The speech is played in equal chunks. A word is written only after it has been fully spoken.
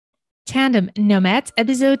Tandem Nomads,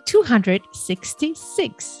 episode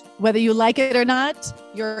 266. Whether you like it or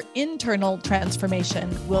not, your internal transformation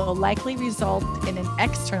will likely result in an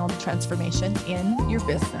external transformation in your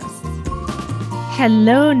business.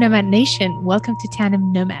 Hello, Nomad Nation. Welcome to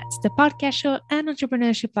Tandem Nomads, the podcast show and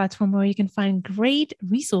entrepreneurship platform where you can find great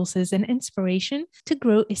resources and inspiration to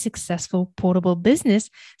grow a successful portable business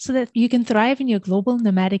so that you can thrive in your global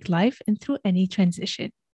nomadic life and through any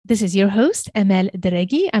transition. This is your host, Emel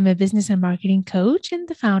Deregi. I'm a business and marketing coach and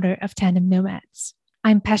the founder of Tandem Nomads.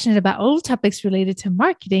 I'm passionate about all topics related to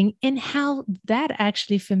marketing and how that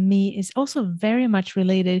actually for me is also very much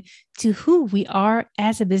related to who we are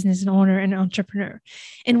as a business owner and entrepreneur.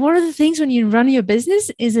 And one of the things when you run your business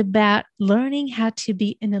is about learning how to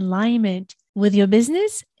be in alignment with your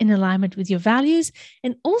business, in alignment with your values,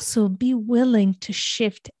 and also be willing to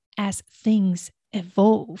shift as things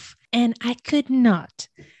evolve. And I could not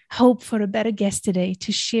hope for a better guest today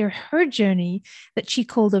to share her journey that she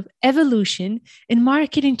called of evolution. In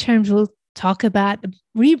marketing terms, we'll talk about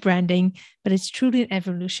rebranding, but it's truly an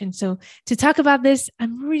evolution. So to talk about this,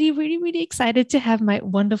 I'm really excited to have my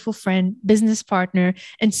wonderful friend, business partner,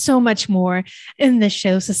 and so much more in the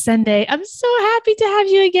show. So Sundae, I'm so happy to have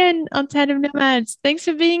you again on Tandem Nomads. Thanks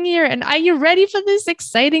for being here. And are you ready for this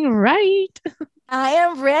exciting ride? I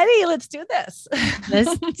am ready. Let's do this.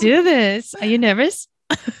 Let's do this. Are you nervous?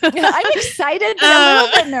 I'm excited, but a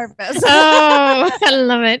little bit nervous. I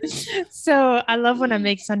love it. So I love when I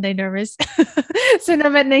make Sundae nervous. So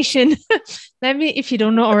Nomad Nation, let me, if you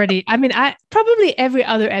don't know already, I probably every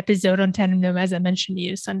other episode on Tandem Nomads, I mentioned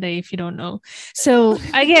you, Sundae, if you don't know. So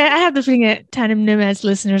again, I have the feeling that Tandem Nomads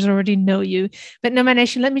listeners already know you. But Nomad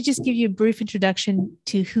Nation, let me just give you a brief introduction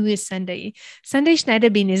to who is Sundae. Sundae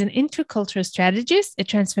Bean is an intercultural strategist, a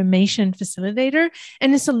transformation facilitator,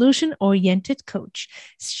 and a solution-oriented coach.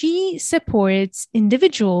 She supports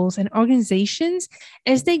individuals and organizations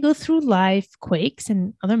as they go through life quakes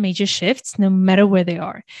and other major shifts, no matter where they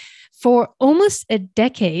are. For almost a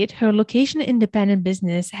decade, her location-independent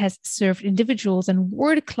business has served individuals and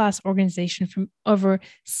world-class organizations from over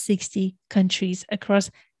 60 countries across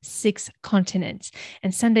 6 continents.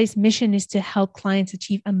 And Sundae's mission is to help clients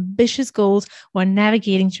achieve ambitious goals while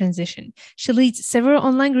navigating transition. She leads several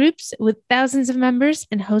online groups with thousands of members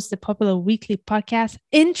and hosts the popular weekly podcast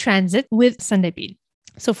In Transit with Sundae Bean.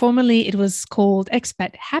 So formerly it was called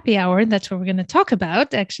Expat Happy Hour. That's what we're going to talk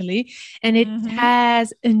about actually. And it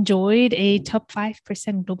has enjoyed a top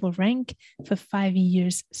 5% global rank for 5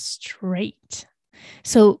 years straight.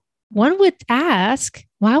 So one would ask,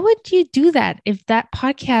 why would you do that if that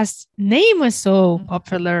podcast name was so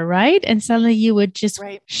popular, right? And suddenly you would just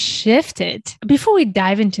shift it. Before we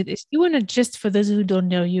dive into this, you want to just, for those who don't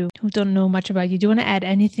know you, who don't know much about you, do you want to add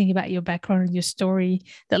anything about your background and your story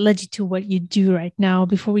that led you to what you do right now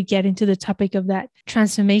before we get into the topic of that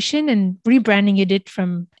transformation and rebranding you did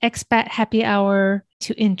from Expat Happy Hour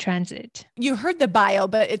to In Transit? You heard the bio,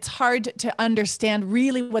 but it's hard to understand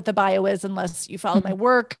really what the bio is unless you follow my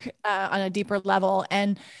work on a deeper level.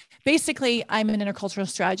 And basically, I'm an intercultural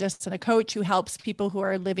strategist and a coach who helps people who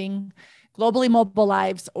are living globally mobile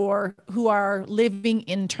lives or who are living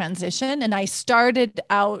in transition. And I started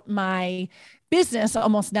out my business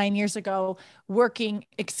almost 9 years ago, working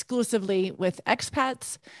exclusively with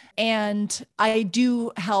expats. And I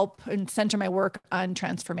do help and center my work on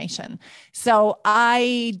transformation. So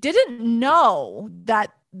I didn't know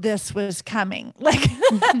that this was coming.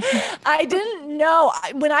 I didn't know.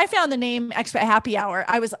 When I found the name Expat Happy Hour,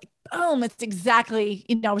 I was like, boom, it's exactly,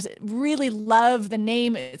 I was really love the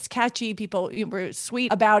name. It's catchy. People were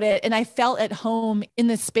sweet about it. And I felt at home in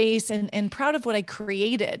the space and proud of what I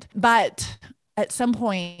created. But at some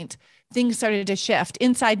point, things started to shift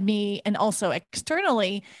inside me and also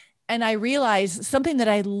externally. And I realized something that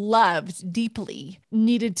I loved deeply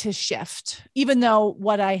needed to shift. Even though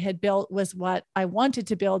what I had built was what I wanted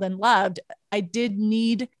to build and loved, I did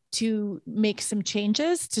need to make some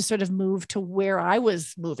changes to sort of move to where I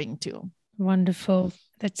was moving to. Wonderful.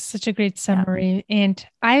 That's such a great summary. Yeah. And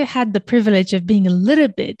I had the privilege of being a little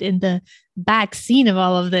bit in the back scene of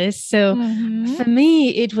all of this. So for me,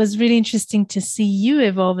 it was really interesting to see you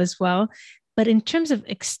evolve as well. But in terms of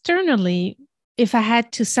externally, if I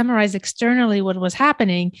had to summarize externally what was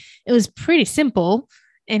happening, it was pretty simple.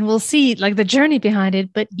 And we'll see like the journey behind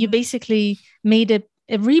it. But you basically made a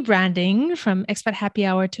rebranding from Expat Happy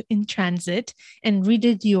Hour to In Transit and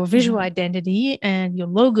redid your visual identity and your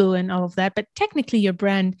logo and all of that. But technically your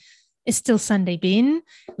brand is still Sundae Bean,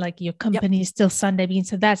 like your company is still Sundae Bean.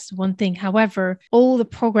 So that's one thing. However, all the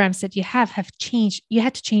programs that you have changed. You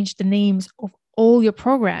had to change the names of all your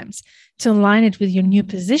programs to align it with your new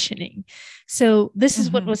positioning. So this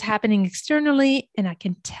is what was happening externally. And I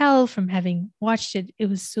can tell from having watched it, it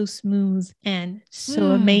was so smooth and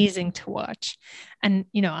so amazing to watch. And,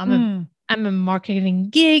 I'm a marketing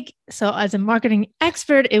geek. So as a marketing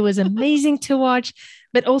expert, it was amazing to watch,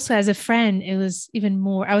 but also as a friend, it was even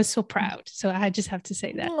more, I was so proud. So I just have to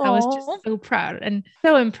say that. Aww. I was just so proud and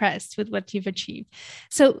so impressed with what you've achieved.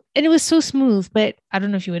 So, and it was so smooth, but I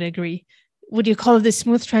don't know if you would agree. Would you call it a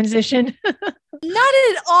smooth transition? Not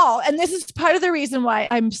at all. And this is part of the reason why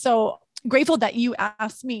I'm so grateful that you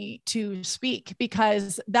asked me to speak,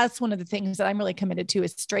 because that's one of the things that I'm really committed to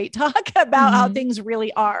is straight talk about how things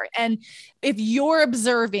really are. And if you're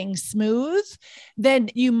observing smooth, then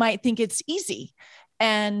you might think it's easy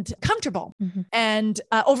and comfortable and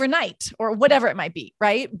overnight or whatever it might be.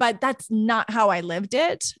 Right. But that's not how I lived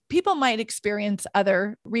it. People might experience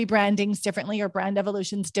other rebrandings differently or brand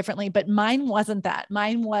evolutions differently, but mine wasn't that.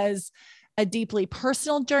 Mine was a deeply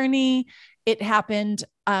personal journey. It happened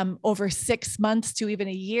over 6 months to even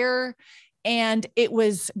a year. And it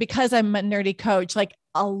was because I'm a nerdy coach, like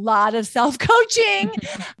a lot of self-coaching,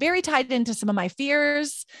 very tied into some of my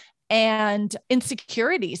fears and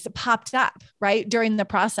insecurities that popped up right during the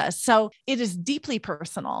process. So it is deeply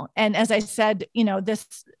personal. And as I said,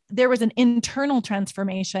 there was an internal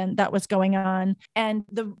transformation that was going on. And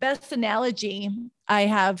the best analogy I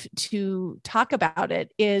have to talk about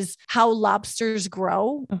it is how lobsters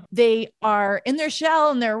grow. They are in their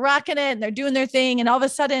shell and they're rocking it and they're doing their thing. And all of a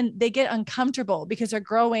sudden they get uncomfortable because they're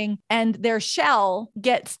growing and their shell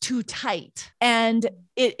gets too tight and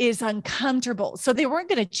it is uncomfortable. So they weren't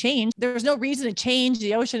going to change. There was no reason to change.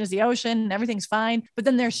 The ocean is the ocean and everything's fine. But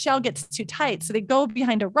then their shell gets too tight. So they go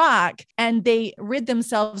behind a rock and they rid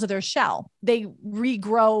themselves of their shell. They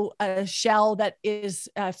regrow a shell that is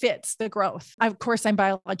fits the growth. Of course, I'm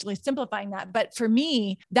biologically simplifying that. But for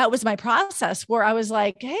me, that was my process where I was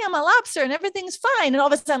like, hey, I'm a lobster and everything's fine. And all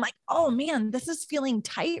of a sudden I'm like, oh man, this is feeling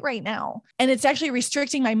tight right now. And it's actually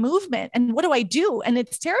restricting my movement. And what do I do? And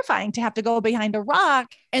it's terrifying to have to go behind a rock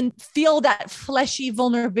and feel that fleshy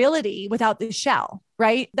vulnerability without the shell,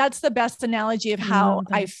 right? That's the best analogy of how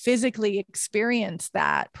I physically experienced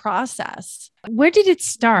that process. Where did it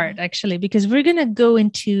start actually? Because we're going to go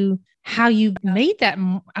into how you made that.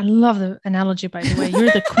 I love the analogy, by the way.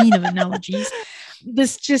 You're the queen of analogies.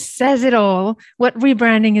 This just says it all. What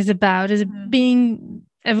rebranding is about is being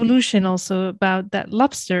evolution, also about that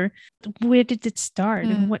lobster. Where did it start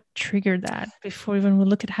and what triggered that before even we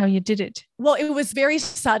look at how you did it? Well, it was very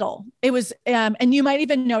subtle. It was, and you might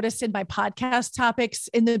even notice in my podcast topics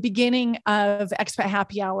in the beginning of Expat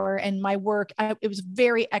Happy Hour and my work, it was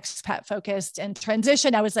very expat focused and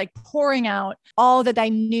transition. I was like pouring out all that I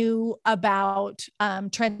knew about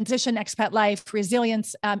transition, expat life,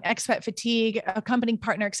 resilience, expat fatigue, accompanying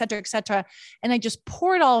partner, et cetera, et cetera. And I just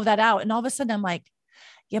poured all of that out. And all of a sudden I'm like,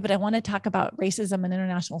 yeah, but I want to talk about racism in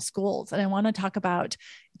international schools. And I want to talk about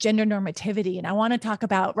gender normativity. And I want to talk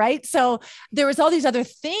about, right? So there was all these other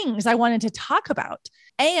things I wanted to talk about.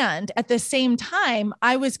 And at the same time,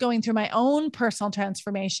 I was going through my own personal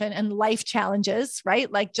transformation and life challenges, right?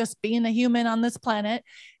 Like just being a human on this planet.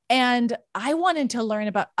 And I wanted to learn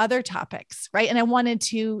about other topics, right? And I wanted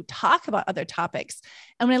to talk about other topics.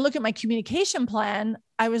 And when I look at my communication plan,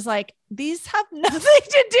 I was like, these have nothing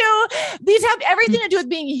to do. These have everything to do with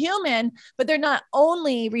being human, but they're not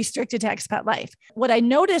only restricted to expat life. What I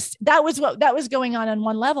noticed, that was going on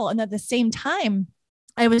one level. And at the same time,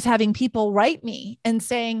 I was having people write me and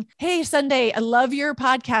saying, hey, Sundae, I love your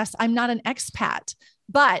podcast. I'm not an expat,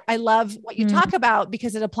 but I love what you talk about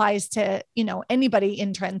because it applies to, anybody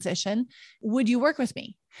in transition. Would you work with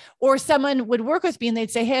me? Or someone would work with me and they'd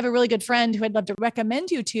say, hey, I have a really good friend who I'd love to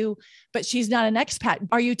recommend you to, but she's not an expat.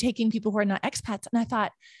 Are you taking people who are not expats? And I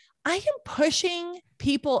thought, I am pushing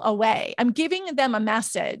people away. I'm giving them a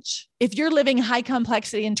message. If you're living high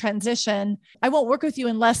complexity and transition, I won't work with you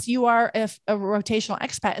unless you are a rotational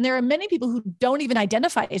expat. And there are many people who don't even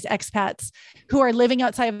identify as expats who are living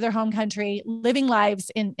outside of their home country, living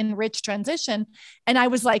lives in rich transition. And I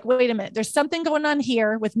was like, wait a minute, there's something going on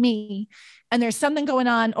here with me. And there's something going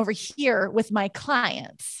on over here with my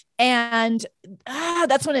clients. And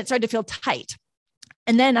that's when it started to feel tight.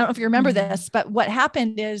 And then I don't know if you remember this, but what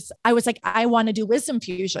happened is I was like, I want to do wisdom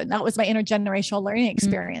fusion. That was my intergenerational learning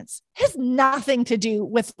experience. It has nothing to do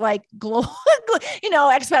with like,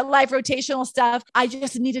 expat life, rotational stuff. I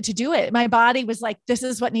just needed to do it. My body was like, this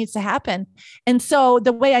is what needs to happen. And so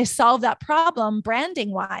the way I solved that problem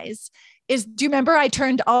branding wise is, do you remember I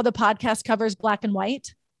turned all the podcast covers black and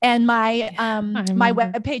white? And my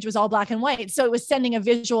webpage was all black and white. So it was sending a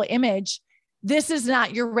visual image this is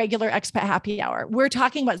not your regular expat happy hour. We're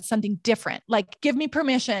talking about something different. Like, give me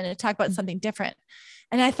permission to talk about something different.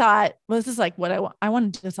 And I thought, well, this is like what I want. I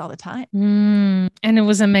want to do this all the time. And it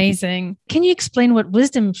was amazing. Can you explain what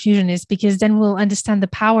wisdom infusion is? Because then we'll understand the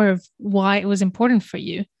power of why it was important for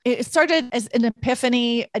you. It started as an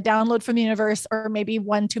epiphany, a download from the universe, or maybe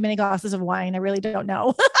one too many glasses of wine. I really don't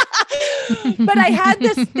know. But I had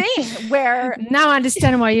this thing where now I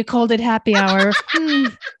understand why you called it happy hour.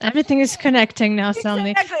 Everything is connecting now,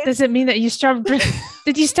 suddenly. Exactly. Does it mean that you stopped?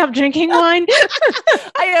 Did you stop drinking wine?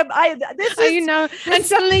 And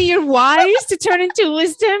suddenly you're wise to turn into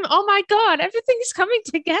wisdom. Oh my God, everything is coming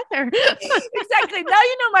together. Exactly. Now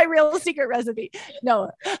you know my real secret recipe. No.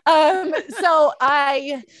 So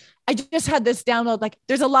I just had this download, like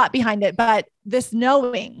there's a lot behind it, but this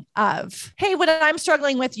knowing of, hey, what I'm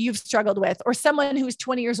struggling with, you've struggled with, or someone who's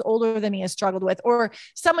 20 years older than me has struggled with, or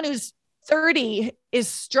someone who's 30 is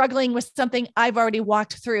struggling with something I've already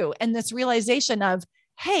walked through. And this realization of,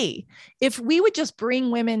 hey, if we would just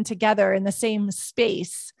bring women together in the same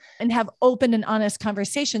space and have open and honest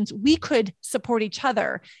conversations, we could support each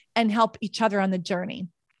other and help each other on the journey.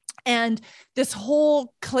 And this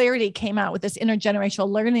whole clarity came out with this intergenerational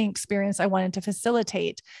learning experience I wanted to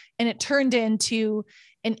facilitate. And it turned into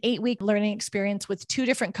an 8-week learning experience with 2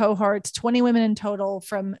 different cohorts, 20 women in total,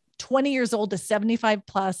 from 20 years old to 75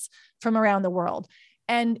 plus from around the world.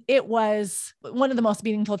 And it was one of the most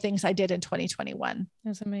meaningful things I did in 2021.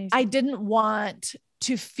 That's amazing. I didn't want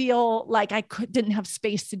to feel like I didn't have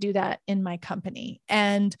space to do that in my company.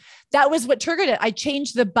 And that was what triggered it. I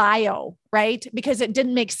changed the bio, right? Because it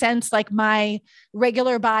didn't make sense. Like my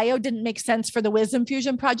regular bio didn't make sense for the Wisdom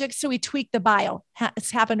Fusion project. So we tweaked the bio. It's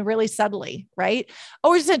happened really subtly, right? Oh,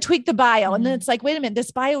 we're just going to tweak the bio. And then it's like, wait a minute,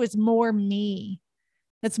 this bio is more me.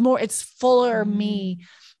 It's fuller me.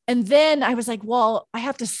 And then I was like, well, I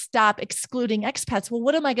have to stop excluding expats. Well,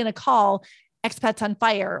 what am I going to call Expats on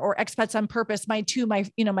Fire or Expats on Purpose? My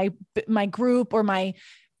group or my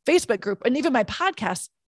Facebook group, and even my podcast.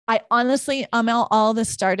 I honestly, all this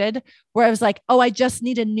started where I was like, oh, I just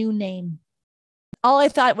need a new name. All I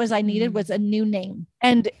thought I needed was a new name.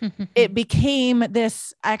 And it became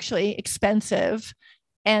this actually expensive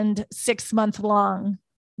and 6-month long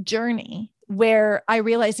journey where I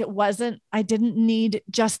realized I didn't need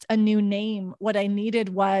just a new name. What I needed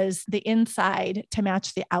was the inside to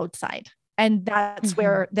match the outside. And that's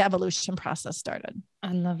where the evolution process started.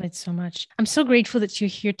 I love it so much. I'm so grateful that you're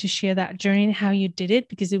here to share that journey and how you did it,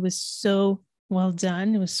 because it was so well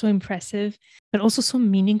done. It was so impressive, but also so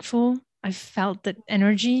meaningful. I felt that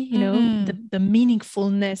energy, the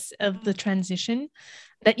meaningfulness of the transition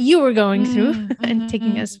that you were going through and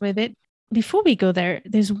taking us with it. Before we go there,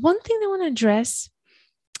 there's one thing I want to address.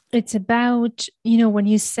 It's about, when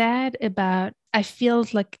you said about, I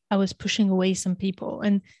felt like I was pushing away some people,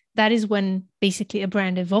 and that is when basically a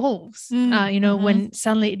brand evolves, when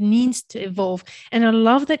suddenly it needs to evolve. And I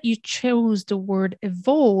love that you chose the word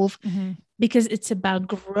evolve because it's about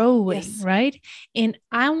growing, right? And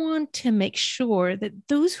I want to make sure that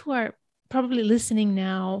those who are probably listening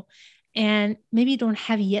now and maybe don't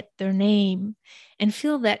have yet their name and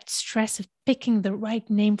feel that stress of picking the right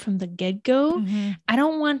name from the get-go. I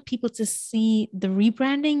don't want people to see the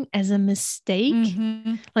rebranding as a mistake.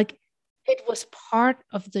 Like, it was part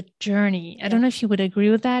of the journey. I don't know if you would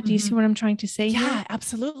agree with that. Do you see what I'm trying to say here? Yeah,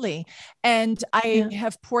 absolutely. And I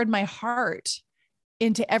have poured my heart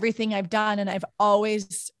into everything I've done. And I've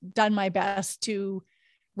always done my best to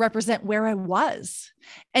represent where I was.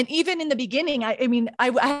 And even in the beginning, I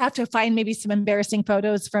have to find maybe some embarrassing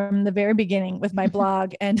photos from the very beginning with my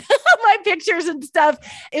blog and my pictures and stuff.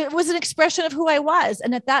 It was an expression of who I was.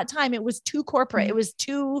 And at that time, it was too corporate. I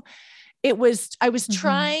was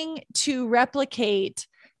trying to replicate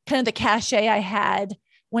kind of the cachet I had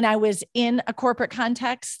when I was in a corporate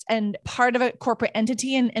context and part of a corporate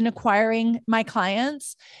entity and acquiring my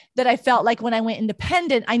clients, that I felt like when I went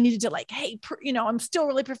independent, I needed to hey, I'm still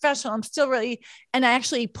really professional. And I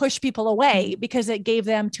actually pushed people away because it gave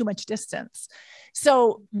them too much distance.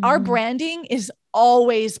 So our branding is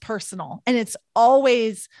always personal, and it's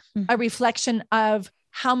always a reflection of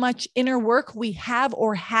how much inner work we have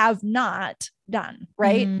or have not done.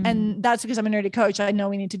 Right. And that's because I'm a nerdy coach. I know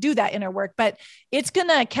we need to do that inner work, but it's going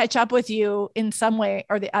to catch up with you in some way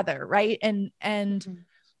or the other. Right. And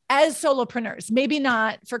as solopreneurs, maybe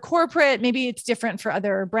not for corporate, maybe it's different for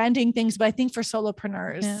other branding things, but I think for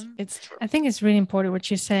solopreneurs, it's true. I think it's really important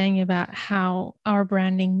what you're saying about how our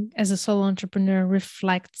branding as a solo entrepreneur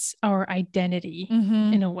reflects our identity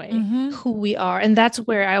in a way, who we are. And that's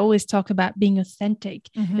where I always talk about being authentic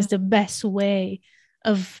is the best way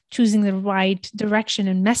of choosing the right direction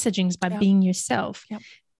and messagings by being yourself. Yep.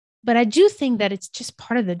 But I do think that it's just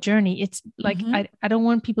part of the journey. It's like, I don't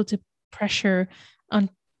want people to pressure on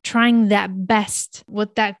trying that best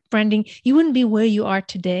with that branding. You wouldn't be where you are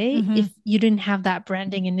today if you didn't have that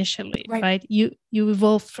branding initially, right? You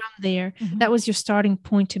evolved from there. That was your starting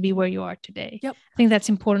point to be where you are today. Yep. I think that's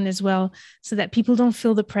important as well, so that people don't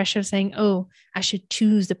feel the pressure of saying, oh, I should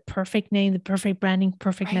choose the perfect name, the perfect branding,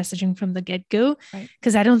 perfect messaging from the get-go.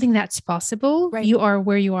 Because I don't think that's possible. You are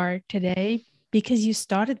where you are today because you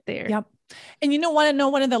started there. Yep. And want to know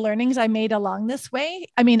one of the learnings I made along this way?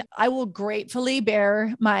 I mean, I will gratefully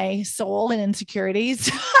bear my soul and insecurities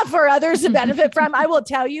for others to benefit from. I will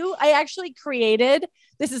tell you, I actually created,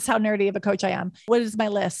 this is how nerdy of a coach I am. What is my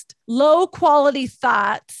list? Low quality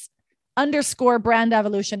thoughts _ brand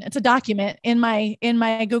evolution. It's a document in my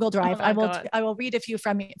Google Drive. I will read a few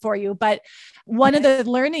for you. But one of the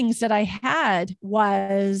learnings that I had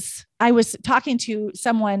was I was talking to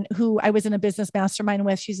someone who I was in a business mastermind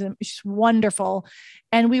with. She's wonderful.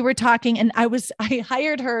 And we were talking, and I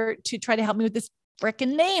hired her to try to help me with this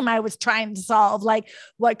freaking name I was trying to solve. Like,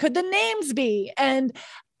 what could the names be? And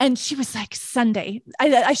she was like, Sundae.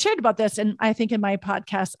 I shared about this, and I think in my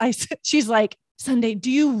podcast, she's like, Sundae, do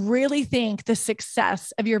you really think the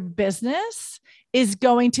success of your business is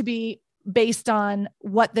going to be based on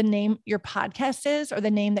what the name your podcast is or the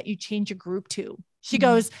name that you change your group to? She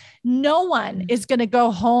goes, no one is going to go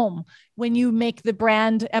home when you make the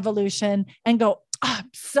brand evolution and go, oh, I'm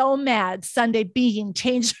so mad Sundae Bean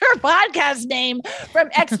changed her podcast name from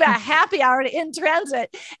Expat Happy Hour to In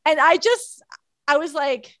Transit. And I was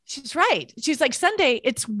like, she's right. She's like, Sundae,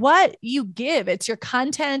 it's what you give. It's your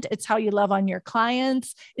content. It's how you love on your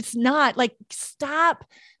clients. It's not like, stop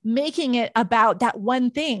making it about that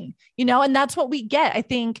one thing, and that's what we get. I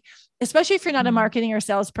think, especially if you're not a marketing or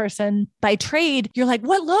salesperson by trade, you're like,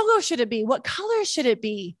 what logo should it be? What color should it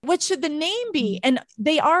be? What should the name be? And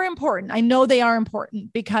they are important. I know they are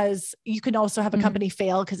important because you can also have a company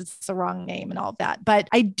fail because it's the wrong name and all of that. But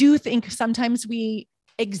I do think sometimes we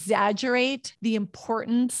exaggerate the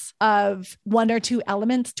importance of one or two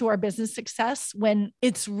elements to our business success when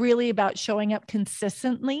it's really about showing up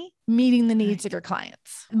consistently, meeting the needs of your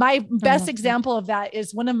clients. My best example of that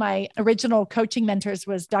is one of my original coaching mentors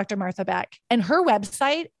was Dr. Martha Beck, and her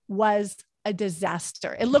website was a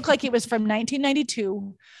disaster. It looked like it was from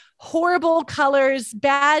 1992. Horrible colors,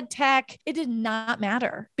 bad tech. It did not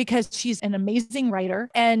matter because she's an amazing writer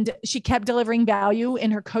and she kept delivering value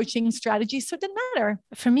in her coaching strategy. So it didn't matter.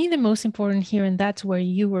 For me, the most important here, and that's where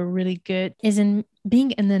you were really good, is in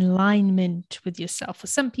being in alignment with yourself. For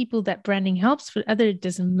some people, that branding helps. For others, it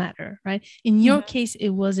doesn't matter, right? In your case, it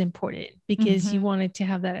was important because you wanted to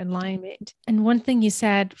have that alignment. And one thing you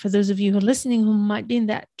said, for those of you who are listening, who might be in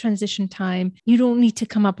that transition time, you don't need to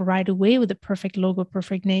come up right away with a perfect logo,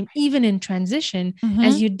 perfect name, even in transition,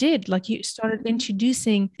 as you did. Like, you started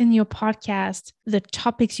introducing in your podcast the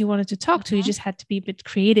topics you wanted to talk to. You just had to be a bit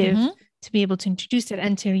creative to be able to introduce it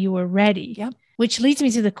until you were ready. Yep. Which leads me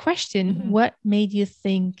to the question, what made you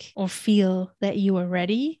think or feel that you were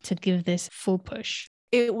ready to give this full push?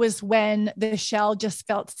 It was when the shell just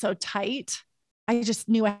felt so tight. I just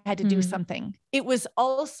knew I had to do something. It was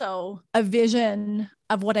also a vision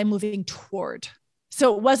of what I'm moving toward.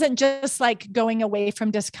 So it wasn't just like going away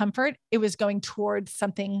from discomfort. It was going towards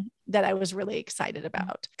something that I was really excited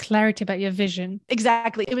about. Clarity about your vision.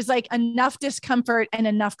 Exactly. It was like enough discomfort and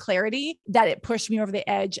enough clarity that it pushed me over the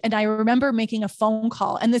edge. And I remember making a phone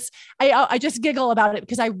call, and I just giggle about it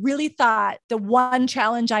because I really thought the one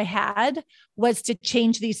challenge I had was to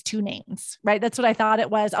change these two names, right? That's what I thought it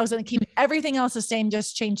was. I was going to keep everything else the same,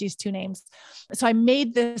 just change these two names. So I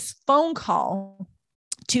made this phone call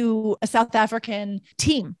to a South African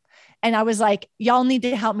team. And I was like, y'all need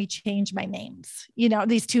to help me change my names,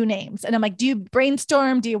 these two names. And I'm like, do you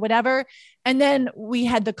brainstorm? Do you whatever? And then we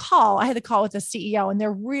had the call. I had the call with the CEO, and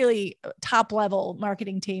they're really top level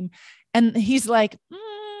marketing team. And he's like,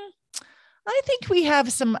 I think we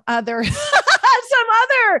have some other,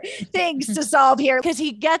 things to solve here. Cause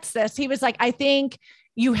he gets this. He was like, I think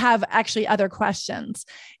you have actually other questions.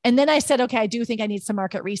 And then I said, okay, I do think I need some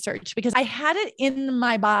market research because I had it in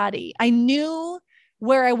my body. I knew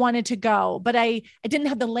where I wanted to go, but I didn't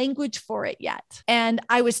have the language for it yet. And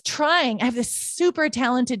I was trying. I have this super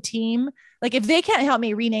talented team. Like, if they can't help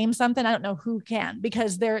me rename something, I don't know who can,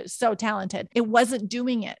 because they're so talented. It wasn't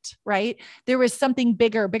doing it, right? There was something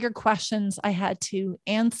bigger questions I had to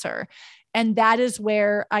answer. And that is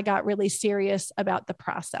where I got really serious about the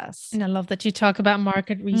process. And I love that you talk about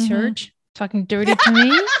market research, talking dirty to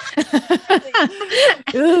me.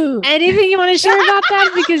 Ooh. Anything you want to share about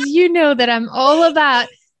that? Because you know that I'm all about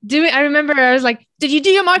doing. I remember I was like, did you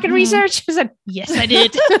do your market research? I said, yes, I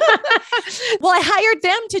did. Well, I hired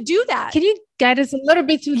them to do that. Can you guide us a little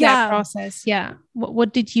bit through that process? Yeah.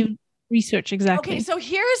 What did you research exactly? Okay. So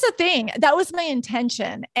here's the thing. That was my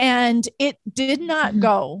intention, and it did not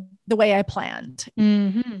go the way I planned.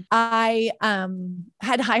 I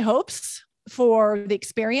had high hopes for the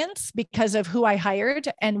experience because of who I hired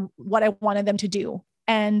and what I wanted them to do.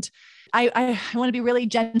 And I want to be really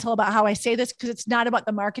gentle about how I say this because it's not about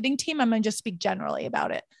the marketing team. I'm going to just speak generally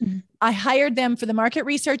about it. I hired them for the market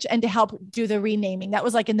research and to help do the renaming. That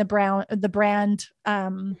was like in the brand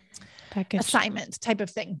package assignment type of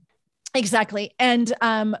thing. Exactly. And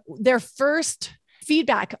their first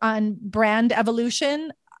feedback on brand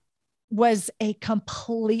evolution was a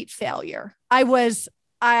complete failure. I was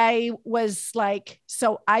like,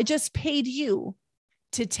 so I just paid you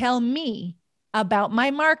to tell me about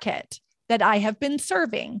my market that I have been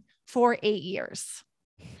serving for 8 years.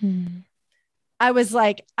 I was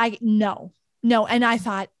like, no. And I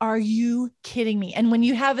thought, are you kidding me? And when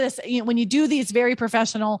you have this, when you do these very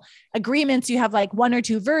professional agreements, you have like 1 or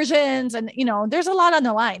 2 versions and, there's a lot on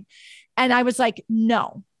the line. And I was like,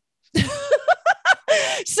 no.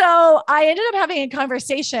 So I ended up having a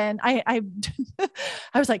conversation. I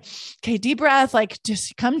was like, okay, deep breath, like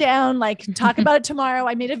just come down, like talk about it tomorrow.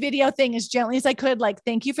 I made a video thing as gently as I could. Like,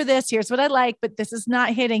 thank you for this. Here's what I like, but this is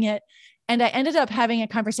not hitting it. And I ended up having a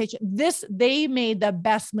conversation. They made the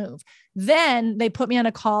best move. Then they put me on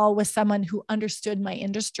a call with someone who understood my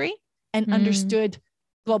industry and understood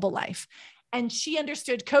global life. And she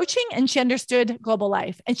understood coaching and she understood global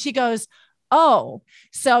life. And she goes, oh,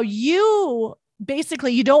 so you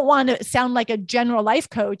don't want to sound like a general life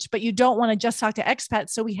coach, but you don't want to just talk to expats.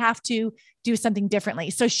 So we have to do something differently.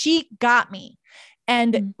 So she got me.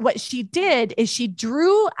 And what she did is she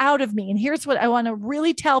drew out of me. And here's what I want to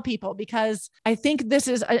really tell people, because I think this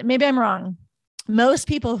is, maybe I'm wrong. Most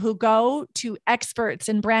people who go to experts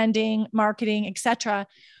in branding, marketing, etc.,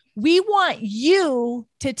 we want you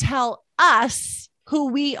to tell us who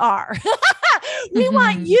we are. We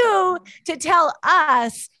want you to tell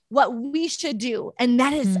us what we should do. And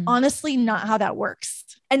that is honestly not how that works.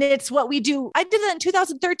 And it's what we do. I did that in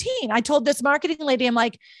 2013. I told this marketing lady, I'm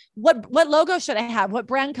like, what logo should I have? What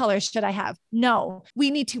brand colors should I have? No,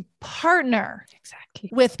 we need to partner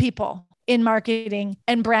with people in marketing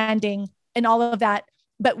and branding and all of that.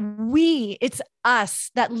 But it's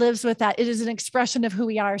us that lives with that. It is an expression of who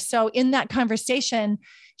we are. So in that conversation,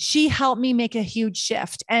 she helped me make a huge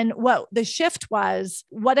shift. And what the shift was,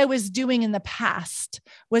 what I was doing in the past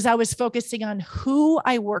was I was focusing on who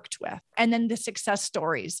I worked with and then the success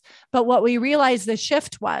stories. But what we realized the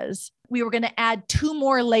shift was we were going to add 2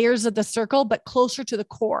 more layers of the circle, but closer to the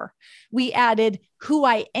core. We added who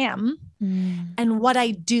I am and what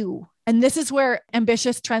I do. And this is where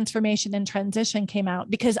ambitious transformation and transition came out,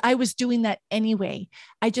 because I was doing that anyway.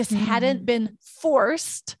 I just hadn't been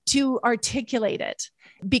forced to articulate it,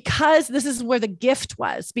 because this is where the gift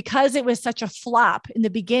was, because it was such a flop in the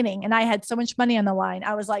beginning and I had so much money on the line.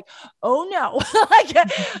 I was like, oh no,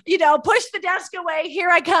 push the desk away. Here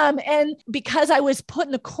I come. And because I was put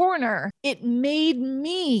in the corner, it made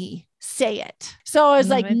me say it. So I was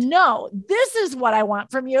like, no, this is what I want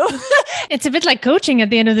from you. It's a bit like coaching at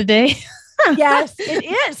the end of the day. Yes, it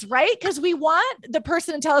is, right? Because we want the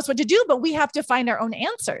person to tell us what to do, but we have to find our own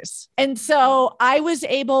answers. And so I was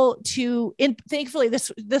able to, thankfully,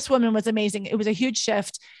 this woman was amazing. It was a huge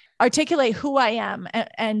shift, articulate who I am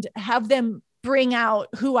and have them bring out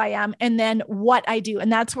who I am and then what I do.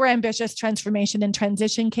 And that's where ambitious transformation and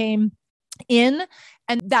transition came in.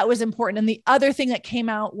 And that was important. And the other thing that came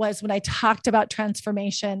out was when I talked about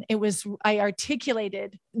transformation, I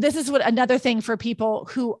articulated, this is what another thing for people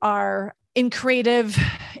who are in creative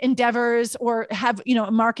endeavors or have,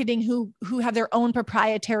 marketing who have their own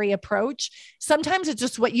proprietary approach. Sometimes it's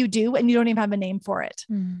just what you do and you don't even have a name for it.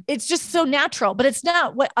 It's just so natural, but it's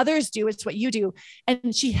not what others do. It's what you do.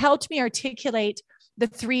 And she helped me articulate the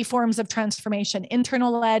 3 forms of transformation: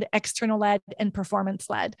 internal led, external led, and performance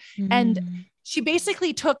led. And she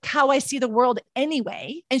basically took how I see the world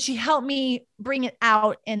anyway, and she helped me bring it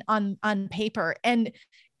out and on paper. And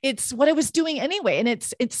it's what I was doing anyway. And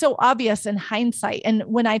it's so obvious in hindsight. And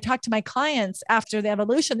when I talked to my clients after the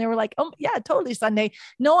evolution, they were like, oh yeah, totally, Sundae.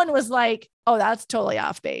 No one was like, oh, that's totally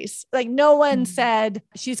off base. Like no one said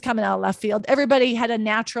she's coming out of left field. Everybody had a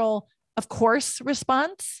natural, of course,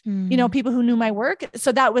 response, people who knew my work.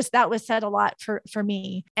 So that was said a lot for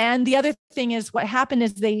me. And the other thing is what happened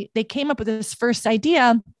is they came up with this first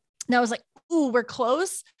idea and I was like, ooh, we're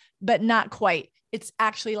close, but not quite. it's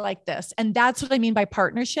actually like this. And that's what I mean by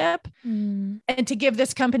partnership. And to give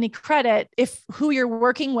this company credit, if who you're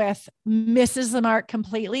working with misses the mark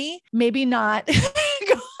completely, maybe not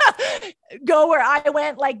go where I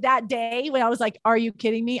went like that day when I was like, are you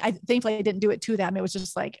kidding me? Thankfully I didn't do it to them. It was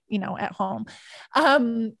just like, at home.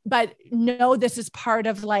 But no, this is part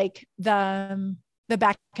of like the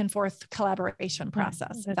back and forth collaboration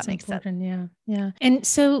process. That's that makes important. sense. Yeah. And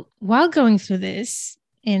so while going through this,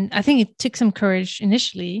 and I think it took some courage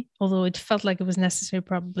initially, although it felt like it was necessary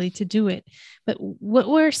probably to do it. But what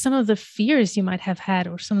were some of the fears you might have had,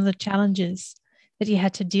 or some of the challenges that you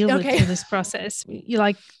had to deal with through this process? You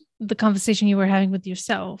like the conversation you were having with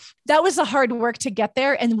yourself. That was the hard work to get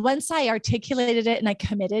there. And once I articulated it and I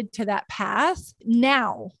committed to that path,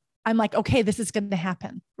 now I'm like, okay, this is going to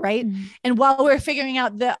happen. Right. And while we're figuring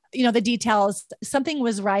out the details, something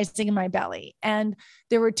was rising in my belly. And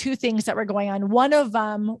there were two things that were going on. One of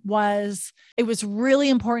them was, it was really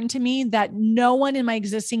important to me that no one in my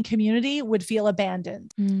existing community would feel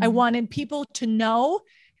abandoned. I wanted people to know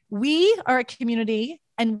we are a community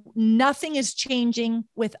and nothing is changing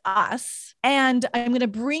with us. And I'm going to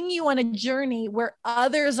bring you on a journey where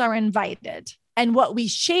others are invited. And what we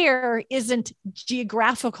share isn't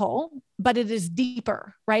geographical, but it is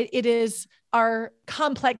deeper, right? It is our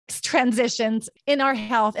complex transitions in our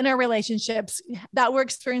health, in our relationships that we're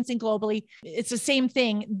experiencing globally. It's the same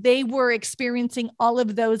thing. They were experiencing all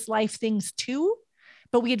of those life things too,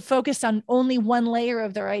 but we had focused on only one layer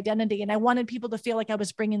of their identity. And I wanted people to feel like I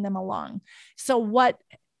was bringing them along. So what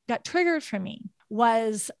got triggered for me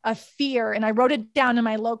was a fear, and I wrote it down in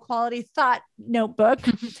my low quality thought notebook,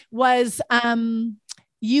 was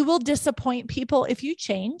you will disappoint people if you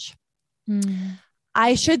change.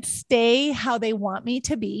 I should stay how they want me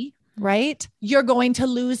to be, right? You're going to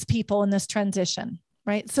lose people in this transition,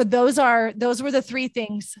 right? So those were the three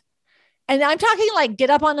things. And I'm talking like get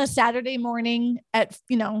up on a Saturday morning at,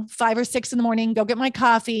 5 or 6 in the morning, go get my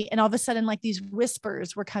coffee. And all of a sudden, like these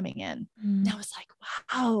whispers were coming in. And I was like,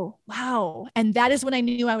 wow. And that is when I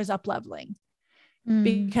knew I was up leveling,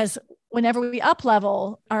 because whenever we up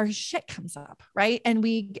level, our shit comes up, right? And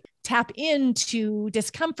we tap into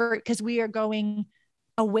discomfort because we are going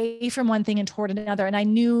away from one thing and toward another. And I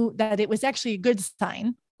knew that it was actually a good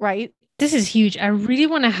sign, right? This is huge. I really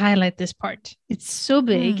want to highlight this part. It's so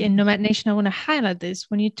big. And Nomad Nation, I want to highlight this.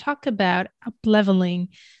 When you talk about up leveling,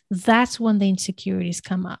 that's when the insecurities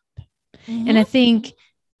come up. And I think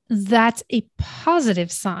that's a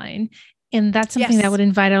positive sign. And that's something that I would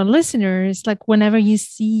invite our listeners, like whenever you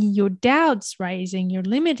see your doubts rising, your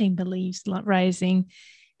limiting beliefs rising,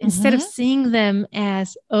 instead of seeing them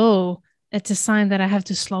as, oh, it's a sign that I have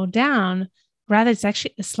to slow down. Rather, it's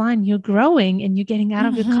actually a sign you're growing and you're getting out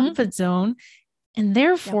of your comfort zone, and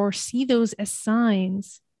therefore see those as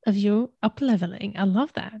signs of you up leveling. I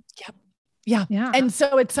love that. Yeah. And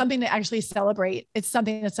so it's something to actually celebrate. It's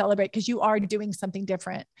something to celebrate because you are doing something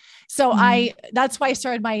different. So that's why I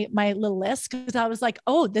started my little list, because I was like,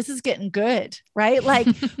 oh, this is getting good, right? Like,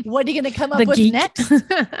 what are you going to come up with next?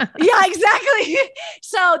 Yeah, exactly.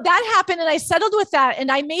 So that happened and I settled with that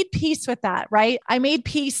and I made peace with that, right? I made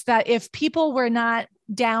peace that if people were not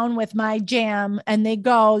down with my jam and they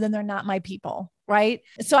go, then they're not my people. Right.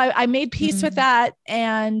 So I made peace with that.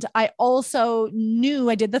 And I also knew,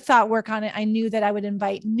 I did the thought work on it. I knew that I would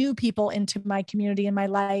invite new people into my community in my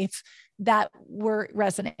life that were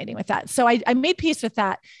resonating with that. So I made peace with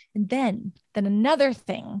that. And then another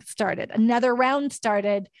thing started, another round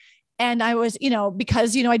started. And I was,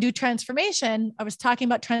 because, I do transformation. I was talking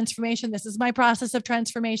about transformation. This is my process of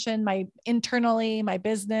transformation, my internally, my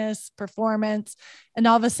business performance. And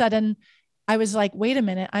all of a sudden I was like, wait a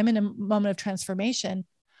minute, I'm in a moment of transformation.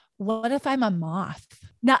 What if I'm a moth?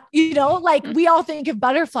 Not, like we all think of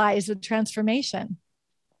butterflies with transformation.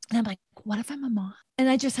 And I'm like, what if I'm a moth? And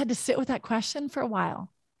I just had to sit with that question for a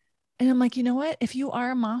while. And I'm like, you know what? If you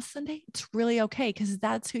are a moth Sundae, it's really okay because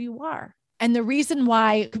that's who you are. And the reason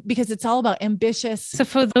why, because it's all about ambitious. So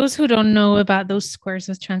for those who don't know about those squares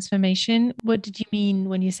of transformation, what did you mean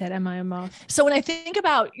when you said, am I a moth? So when I think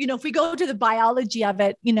about, if we go to the biology of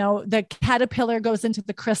it, the caterpillar goes into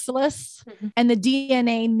the chrysalis and the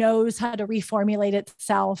DNA knows how to reformulate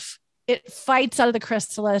itself. It fights out of the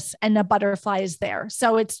chrysalis and the butterfly is there.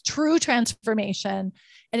 So it's true transformation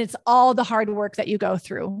and it's all the hard work that you go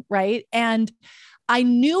through. Right. And I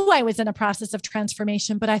knew I was in a process of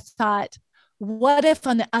transformation, but I thought, what if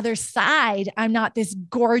on the other side, I'm not this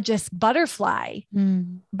gorgeous butterfly,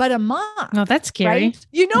 but a moth? No, that's scary. Right?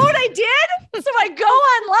 You know what I did? So I go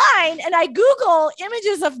online and I Google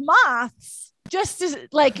images of moths just to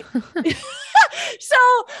like, So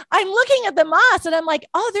I'm looking at the moths and I'm like,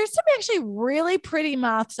 oh, there's some actually really pretty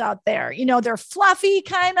moths out there. You know, they're fluffy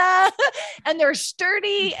kind of, and they're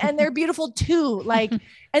sturdy and they're beautiful too. Like,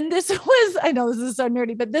 and this was, I know this is so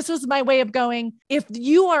nerdy, but this was my way of going, if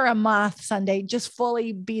you are a moth Sundae, just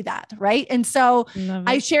fully be that. Right. And so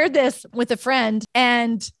I shared this with a friend,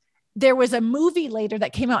 and there was a movie later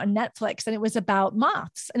that came out on Netflix, and it was about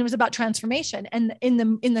moths and it was about transformation. And in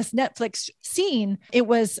this Netflix scene, it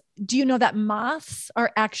was, do you know that moths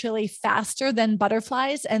are actually faster than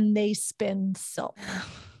butterflies and they spin silk?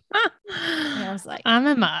 And I was like, I'm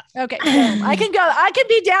a moth. Okay. So I can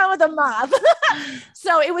be down with a moth.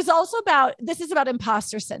 So it was also this is about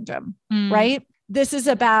imposter syndrome, right? This is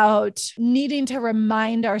about needing to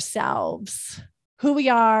remind ourselves who we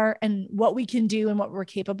are and what we can do and what we're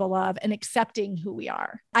capable of, and accepting who we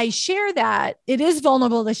are. I share that. It is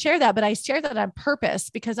vulnerable to share that, but I share that on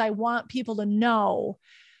purpose because I want people to know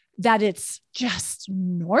that it's just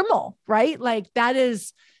normal, right? Like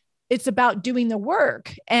it's about doing the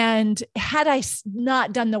work. And had I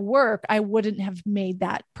not done the work, I wouldn't have made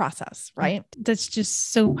that process, right? That's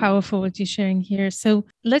just so powerful what you're sharing here. So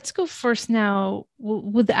let's go first now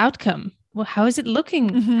with the outcome. Well, how is it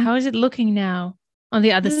looking? Mm-hmm. How is it looking now on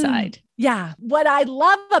the other side? Yeah. What I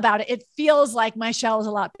love about it, it feels like my shell is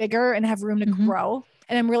a lot bigger and have room to grow.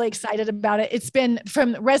 And I'm really excited about it. It's been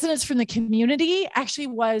from resonance from the community actually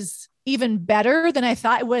was even better than I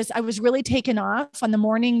thought it was. I was really taken off on the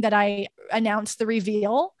morning that I announced the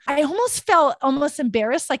reveal. I almost felt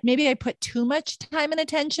embarrassed. Like maybe I put too much time and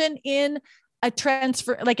attention in a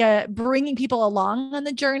transfer, like bringing people along on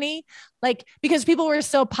the journey, like, because people were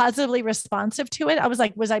so positively responsive to it. I was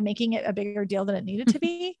like, was I making it a bigger deal than it needed to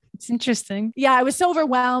be? It's interesting. Yeah. I was so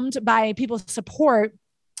overwhelmed by people's support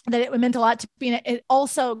that it meant a lot to me. It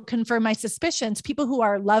also confirmed my suspicions. People who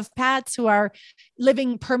are love pats, who are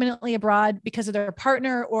living permanently abroad because of their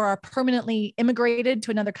partner or are permanently immigrated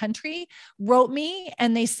to another country, wrote me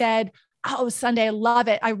and they said, oh, Sundae, I love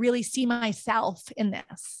it. I really see myself in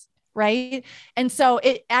this. Right. And so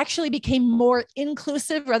it actually became more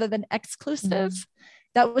inclusive rather than exclusive.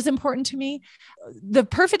 That was important to me. The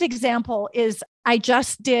perfect example is I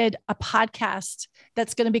just did a podcast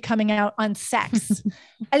that's going to be coming out on sex.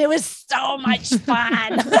 And it was so much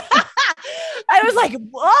fun. I was like,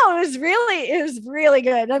 whoa, it was really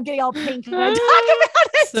good. I'm getting all pink when I talk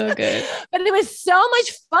about it. So good. But it was so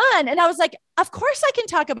much fun. And I was like, of course I can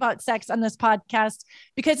talk about sex on this podcast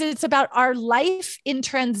because it's about our life in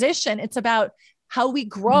transition. It's about how we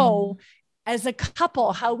grow as a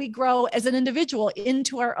couple, how we grow as an individual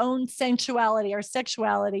into our own sensuality, our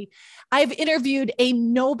sexuality. I've interviewed a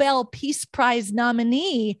Nobel Peace Prize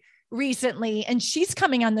nominee recently, and she's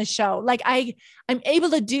coming on the show. Like I'm able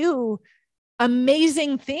to do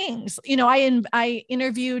amazing things. You know, I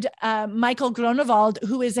interviewed Michael Gronewald,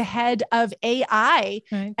 who is a head of AI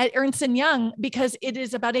at Ernst & Young, because it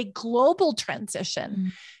is about a global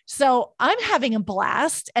transition. So I'm having a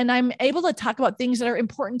blast and I'm able to talk about things that are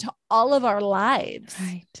important to all of our lives.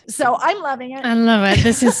 Right. So I'm loving it. I love it.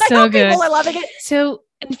 This is so good. People are loving it. So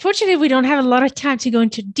unfortunately, we don't have a lot of time to go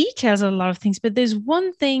into details of a lot of things, but there's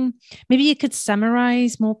one thing, maybe you could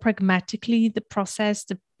summarize more pragmatically the process,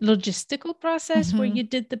 the logistical process where you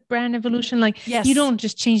did the brand evolution. Like you don't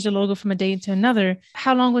just change the logo from a day to another.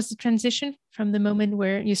 How long was the transition from the moment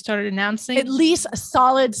where you started announcing? At least a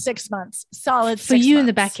solid 6 months. For you in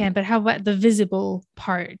the back end, but how about the visible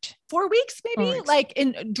part? 4 weeks, maybe, like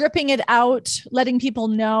in dripping it out, letting people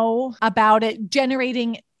know about it,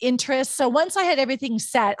 generating interest. So once I had everything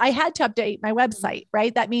set, I had to update my website,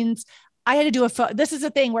 right? That means I had to do this is a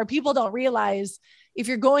thing where people don't realize if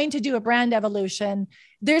you're going to do a brand evolution,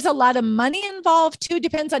 there's a lot of money involved too.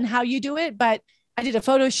 Depends on how you do it, but I did a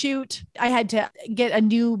photo shoot. I had to get a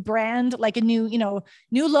new brand, like a new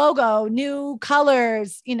logo, new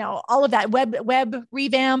colors, all of that web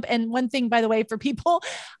revamp. And one thing, by the way, for people,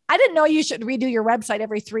 I didn't know you should redo your website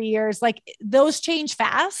every 3 years. Like those change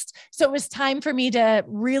fast. So it was time for me to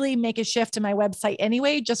really make a shift to my website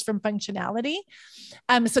anyway, just from functionality.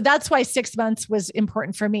 So that's why 6 months was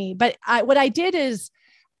important for me. But what I did is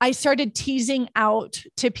I started teasing out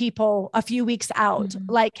to people a few weeks out,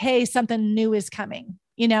 like, hey, something new is coming,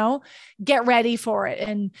 get ready for it.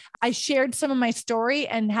 And I shared some of my story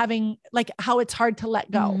and having like how it's hard to let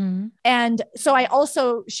go. And so I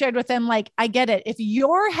also shared with them, like, I get it. If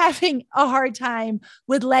you're having a hard time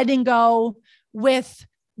with letting go with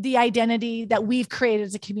the identity that we've created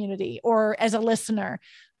as a community or as a listener,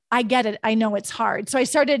 I get it. I know it's hard. So I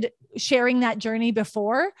started sharing that journey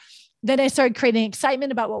before. Then I started creating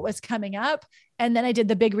excitement about what was coming up. And then I did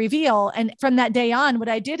the big reveal. And from that day on, what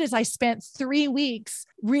I did is I spent 3 weeks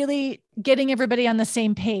really getting everybody on the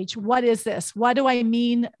same page. What is this? What do I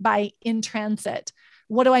mean by in transit?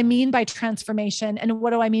 What do I mean by transformation? And what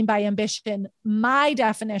do I mean by ambition? My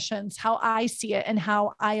definitions, how I see it and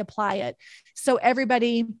how I apply it. So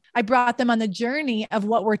everybody, I brought them on the journey of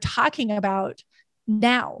what we're talking about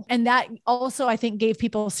now. And that also, I think, gave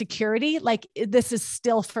people security. Like, this is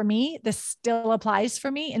still for me. This still applies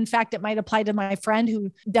for me. In fact, it might apply to my friend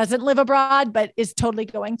who doesn't live abroad, but is totally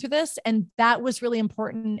going through this. And that was really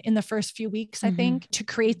important in the first few weeks, I think, to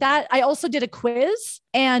create that. I also did a quiz,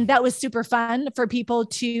 and that was super fun for people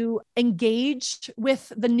to engage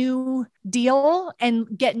with the new deal and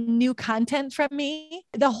get new content from me.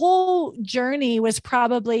 The whole journey was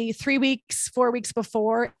probably 3 weeks, 4 weeks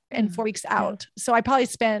before and 4 weeks out. So I probably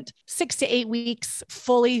spent 6 to 8 weeks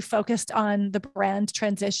fully focused on the brand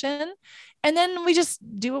transition. And then we just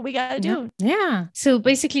do what we got to do. Yeah. So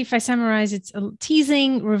basically, if I summarize, it's a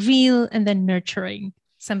teasing, reveal, and then nurturing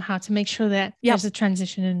somehow to make sure that there's a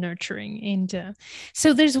transition in nurturing. And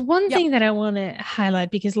so there's one thing that I want to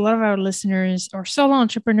highlight, because a lot of our listeners are solo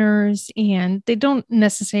entrepreneurs and they don't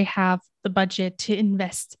necessarily have the budget to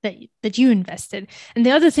invest that you invested. And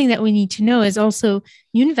the other thing that we need to know is also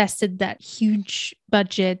you invested that huge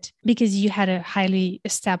budget because you had a highly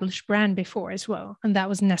established brand before as well. And that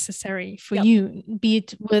was necessary for you, be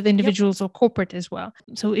it with individuals or corporate as well.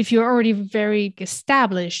 So if you're already very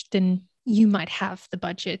established, then you might have the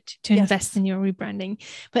budget to invest in your rebranding.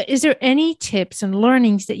 But is there any tips and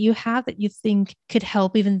learnings that you have that you think could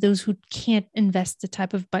help even those who can't invest the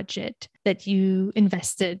type of budget that you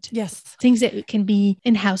invested? Yes. Things that can be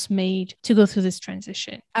in-house made to go through this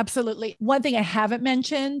transition. Absolutely. One thing I haven't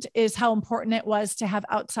mentioned is how important it was to have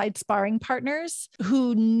outside sparring partners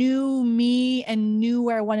who knew me and knew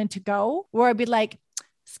where I wanted to go, where I'd be like,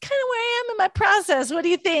 it's kind of where I am in my process. What do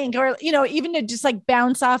you think? Or, even to just like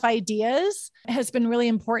bounce off ideas has been really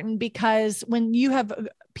important, because when you have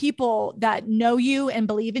people that know you and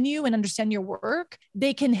believe in you and understand your work,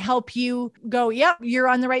 they can help you go, yep, you're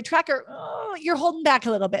on the right track, or you're holding back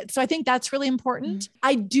a little bit. So I think that's really important.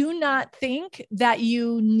 I do not think that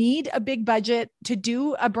you need a big budget to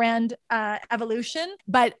do a brand evolution,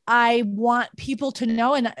 but I want people to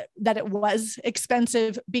know that it was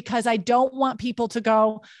expensive, because I don't want people to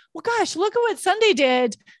go, well, gosh, look at what Sundae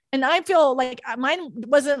did. And I feel like mine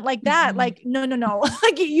wasn't like that. Like, no.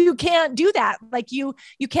 Like, you can't do that. Like you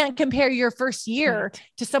can't compare your first year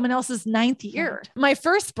to someone else's 9th year. My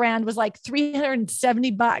first brand was like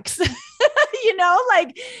 $370.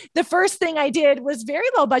 Like the first thing I did was very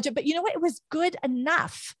low budget, but you know what? It was good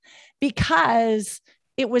enough because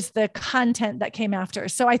it was the content that came after.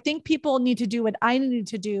 So I think people need to do what I needed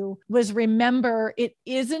to do, was remember it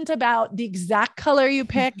isn't about the exact color you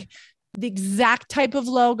pick, the exact type of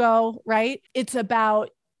logo, right? It's about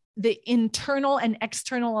the internal and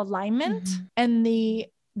external alignment and the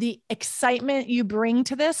excitement you bring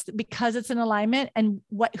to this because it's an alignment, and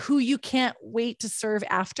who you can't wait to serve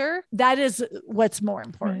after. That is what's more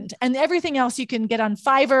important. And everything else you can get on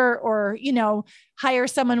Fiverr or, hire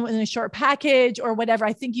someone in a short package or whatever.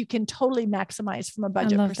 I think you can totally maximize from a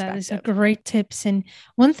budget perspective. That. It's a great tips. And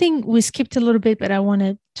one thing we skipped a little bit, but I want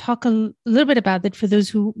to talk a little bit about it for those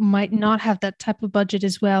who might not have that type of budget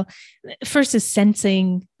as well. First is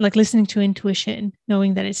sensing, like listening to intuition,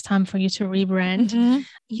 knowing that it's time for you to rebrand.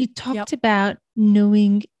 You talked about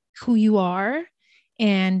knowing who you are,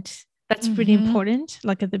 and that's pretty important,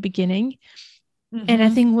 like at the beginning. And I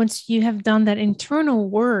think once you have done that internal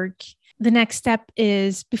work, the next step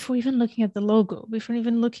is, before even looking at the logo, before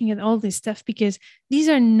even looking at all this stuff, because these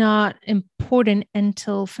are not important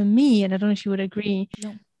until, for me, and I don't know if you would agree,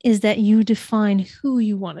 is that you define who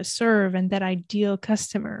you want to serve and that ideal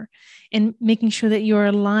customer, and making sure that you're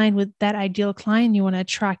aligned with that ideal client you want to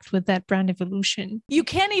attract with that brand evolution. You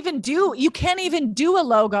can't even do a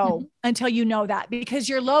logo until you know that, because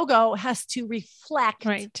your logo has to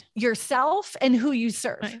reflect yourself and who you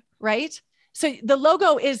serve, right? So the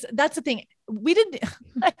logo that's the thing. Why do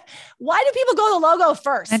people go to the logo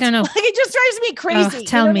first? I don't know. Like, it just drives me crazy.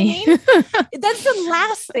 Tell me. What I mean? That's the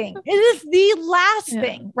last thing. It is the last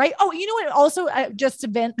thing, right? Oh, you know what? Also, just to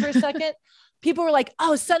vent for a second, people were like,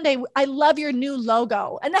 "Oh, Sundae, I love your new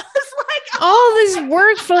logo," and I was like, "All this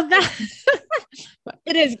work for that."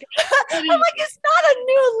 It is. I'm like, it's not a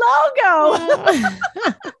new logo.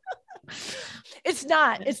 It's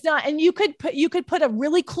not. And you could put a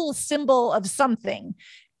really cool symbol of something.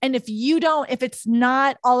 And if it's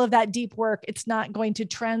not all of that deep work, it's not going to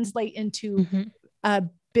translate into a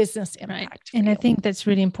business Right. impact. And I think that's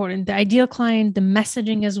really important. The ideal client, the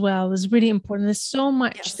messaging as well is really important. There's so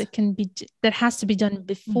much that has to be done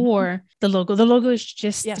before the logo. The logo is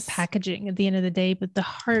just the packaging at the end of the day, but the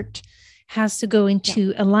heart has to go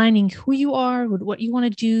into aligning who you are with what you want to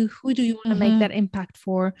do. Who do you want to make that impact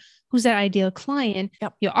for? Who's that ideal client?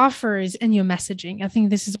 Your offers and your messaging. I think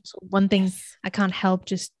this is also one thing I can't help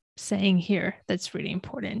just saying here that's really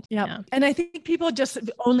important. And I think people just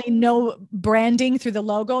only know branding through the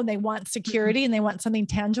logo, and they want security and they want something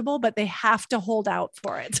tangible, but they have to hold out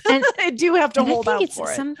for it. And they do have to hold out for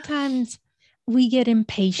it. Sometimes we get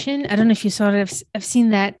impatient. I don't know if you saw it. I've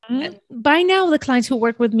seen that. By now, the clients who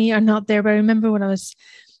work with me are not there, but I remember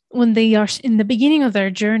when they are in the beginning of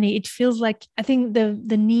their journey, it feels like, I think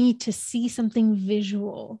the need to see something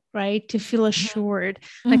visual, right? To feel assured,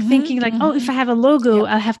 like thinking like, oh, if I have a logo,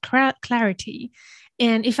 I'll have clarity.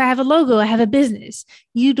 And if I have a logo, I have a business.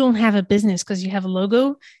 You don't have a business because you have a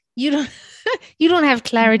logo. You don't have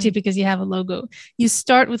clarity because you have a logo. You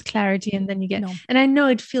start with clarity and then you get, and I know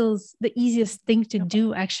it feels the easiest thing to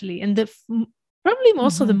do actually. And probably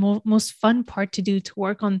also the most fun part to do, to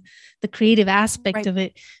work on the creative aspect of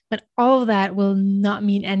it. But all of that will not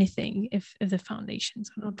mean anything if the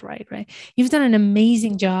foundations are not right. You've done an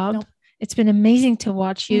amazing job. It's been amazing to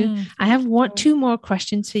watch you. I have two more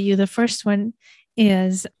questions for you. The first one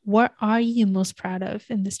is, what are you most proud of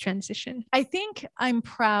in this transition? I think I'm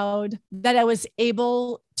proud that I was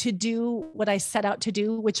able to do what I set out to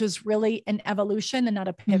do, which was really an evolution and not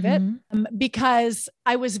a pivot, because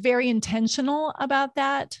I was very intentional about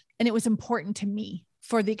that. And it was important to me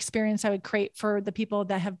for the experience I would create for the people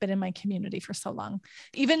that have been in my community for so long.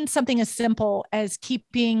 Even something as simple as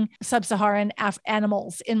keeping sub-Saharan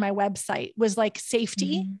animals in my website was like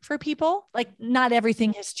safety for people. Like, not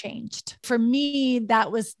everything has changed. For me,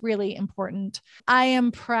 that was really important. I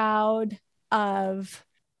am proud of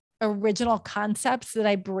original concepts that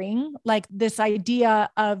I bring. Like, this idea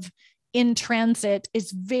of in transit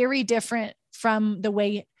is very different from the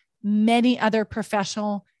way many other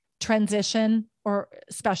professional transition or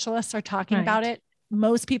specialists are talking about it.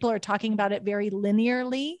 Most people are talking about it very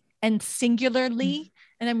linearly and singularly.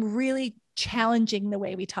 And I'm really challenging the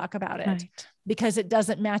way we talk about it because it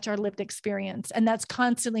doesn't match our lived experience. And that's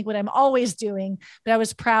constantly what I'm always doing. But I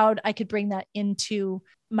was proud I could bring that into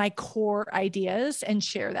my core ideas and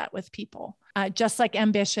share that with people. Just like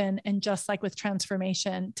ambition and just like with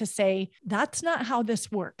transformation, to say, that's not how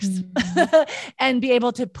this works and be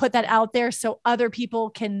able to put that out there so other people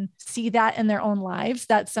can see that in their own lives.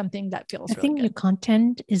 That's something that feels really good. Your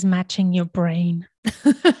content is matching your brain.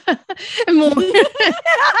 It's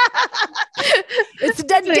a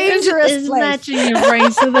dangerous it's place. Matching your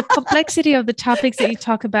brain. So the complexity of the topics that you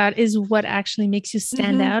talk about is what actually makes you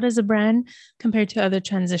stand out as a brand compared to other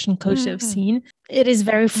transition coaches I've seen. It is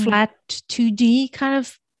very flat 2D kind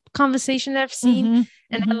of conversation that I've seen.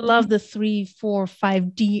 And I love the 3, 4,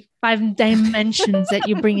 5 dimensions that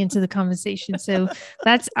you bring into the conversation. So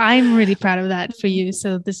I'm really proud of that for you.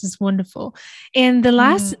 So this is wonderful. And the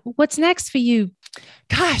last, what's next for you?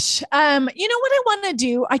 Gosh, you know what I want to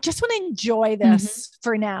do? I just want to enjoy this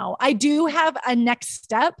for now. I do have a next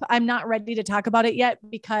step. I'm not ready to talk about it yet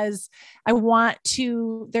because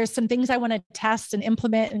there's some things I want to test and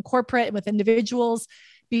implement in corporate with individuals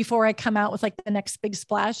before I come out with like the next big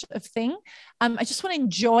splash of thing. I just want to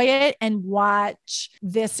enjoy it and watch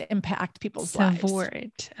this impact people's lives. Savor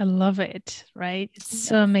it. I love it. Right. It's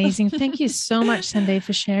so amazing. Thank you so much, Sundae,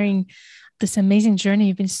 for sharing this amazing journey.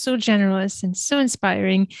 You've been so generous and so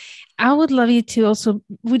inspiring. I would love you to also,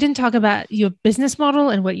 we didn't talk about your business model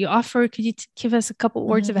and what you offer. Could you give us a couple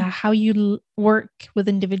words about how you work with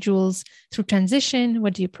individuals through transition?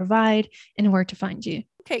 What do you provide and where to find you?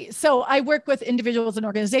 Okay, so I work with individuals and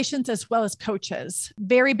organizations as well as coaches.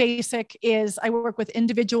 Very basic is I work with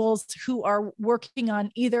individuals who are working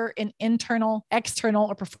on either an internal, external,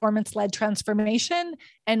 or performance-led transformation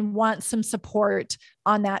and want some support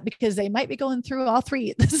on that because they might be going through all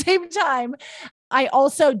three at the same time. I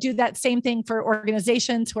also do that same thing for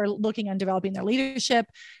organizations who are looking on developing their leadership.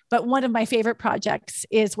 But one of my favorite projects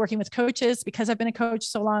is working with coaches because I've been a coach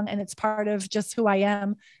so long and it's part of just who I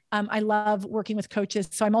am. I love working with coaches.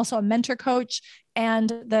 So I'm also a mentor coach and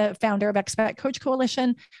the founder of Expat Coach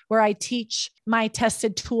Coalition, where I teach my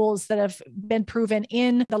tested tools that have been proven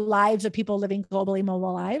in the lives of people living globally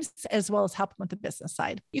mobile lives, as well as help them with the business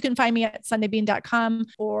side. You can find me at sundaebean.com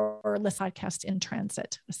or listen podcast In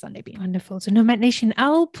Transit with Sundae Bean. Wonderful. So Nomad Nation,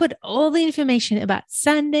 I'll put all the information about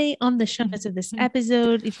Sundae on the show notes of this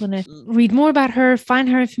episode. If you want to read more about her, find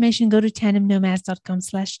her information, go to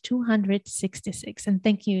tandemnomads.com/266. And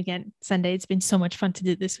thank you again, Sundae. It's been so much fun to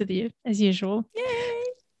do this with you as usual. Yay.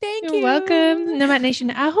 Thank You're you. welcome, Nomad Nation.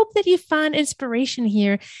 I hope that you find inspiration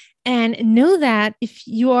here and know that if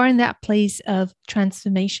you are in that place of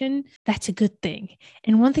transformation, that's a good thing.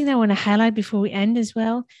 And one thing that I want to highlight before we end as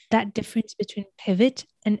well, that difference between pivot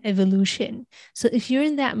and evolution. So if you're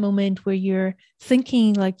in that moment where you're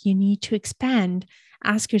thinking like you need to expand,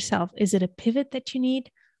 ask yourself, is it a pivot that you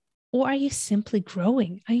need? Or are you simply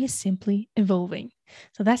growing? Are you simply evolving?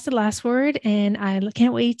 So that's the last word. And I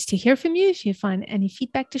can't wait to hear from you. If you find any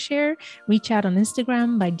feedback to share, reach out on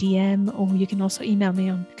Instagram by DM, or you can also email me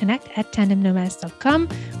on connect@tandemnomads.com,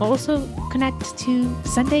 or also connect to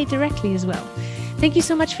Sundae directly as well. Thank you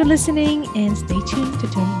so much for listening, and stay tuned to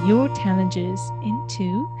turn your challenges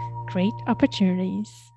into great opportunities.